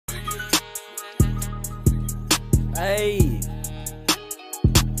Hey.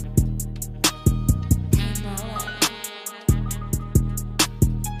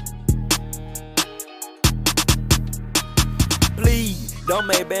 Please, don't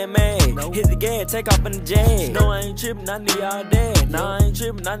make bad mad. Hit the gas, take off in the jag. No, I ain't trippin', I need all that. Nah, I ain't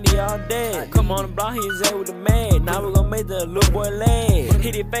trippin', I need all that. Come on the block, his ass with the mad. Now we gon' make the little boy laugh.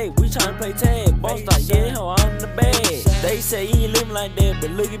 Hit it fake, we tryna play tag. Boss like, yeah, ho, I'm in the bag. They say you ain't living like that,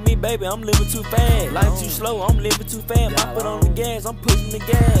 but look at me, baby, I'm living too fast. Life too slow, I'm living too fast. My foot on the gas, I'm pushing the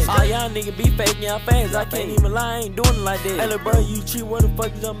gas. All y'all niggas be faking y'all fast. I can't even lie, I ain't doing it like that. Hey, little bro, you cheat, what the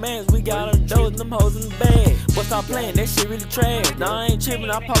fuck is your mans? We got all the doors, them hoes in the bag. But stop playing, that shit really trash. Nah, I ain't tripping,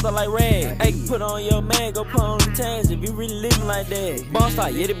 I pop out like rag. Hey, put on your man, go put on the tags if you really living like that. Boss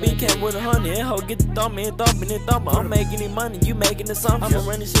like, yeah, the big came with 100. That hoe get the thumping and thumping and thumping. I'm making the money, you making the something. I'ma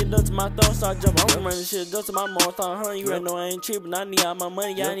run this shit up to my thumb, start jumping. I'ma run this shit up to my mom, start hunting. You already know I ain't tripping, I need all my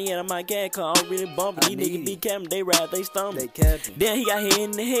money. Y'all need out of my gas, cause I'm really bumping. These niggas be capping, they ride, they stumbling. Then he got hit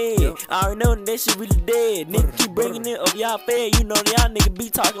in the head. I already know that shit really dead. Nigga keep bringing it up, y'all fed. You know that y'all niggas be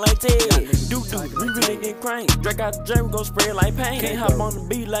talking like Ted. We really get crank. Drink out the drink, we gon' spray it like paint. Can't hop on the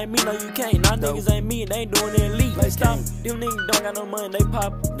beat like me, no you can't. Nah, niggas ain't me, they ain't doing it elite. Stop, them niggas don't got no money, they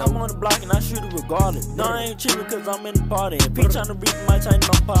pop. I'm on the block and I shoot it regardless. No, I ain't tripping cause I'm in the party. If he tryna reach my chain,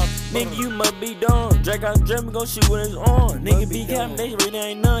 don't pop. Nigga, you must be dumb. Drink out the drink, we gon' shoot with his arm. Nigga be capping, they really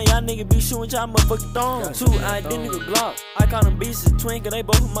ain't none. Y'all niggas be shooting y'all motherfucking thumb. Two identical Glock. I call them beasts twin, cause they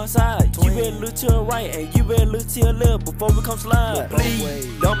both on my side. You better look to the right and you better look to your left before we come slide. Please,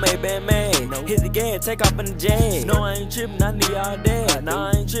 don't make bad mad. Hit the gas, take off in the jag. No, I ain't tripping, I need all that.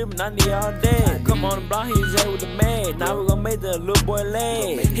 Nah, I ain't tripping, I need all that. Come on the block, his ass with the mad. Now we gon' make the little boy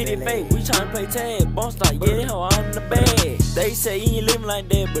laugh. Hit it fake, we tryna play tag. Boss like, yeah, ho, I'm in the bag. They say you ain't living like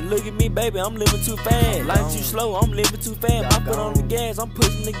that, but look at me, baby, I'm living too fast. Life too slow, I'm living too fast. My foot on the gas, I'm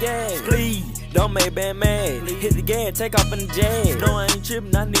pushing the gas. Please, don't make bad mad. Hit the gas, take off in the jag. No, I ain't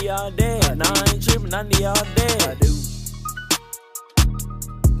tripping, I need all that. Nah, I ain't tripping, I need all that.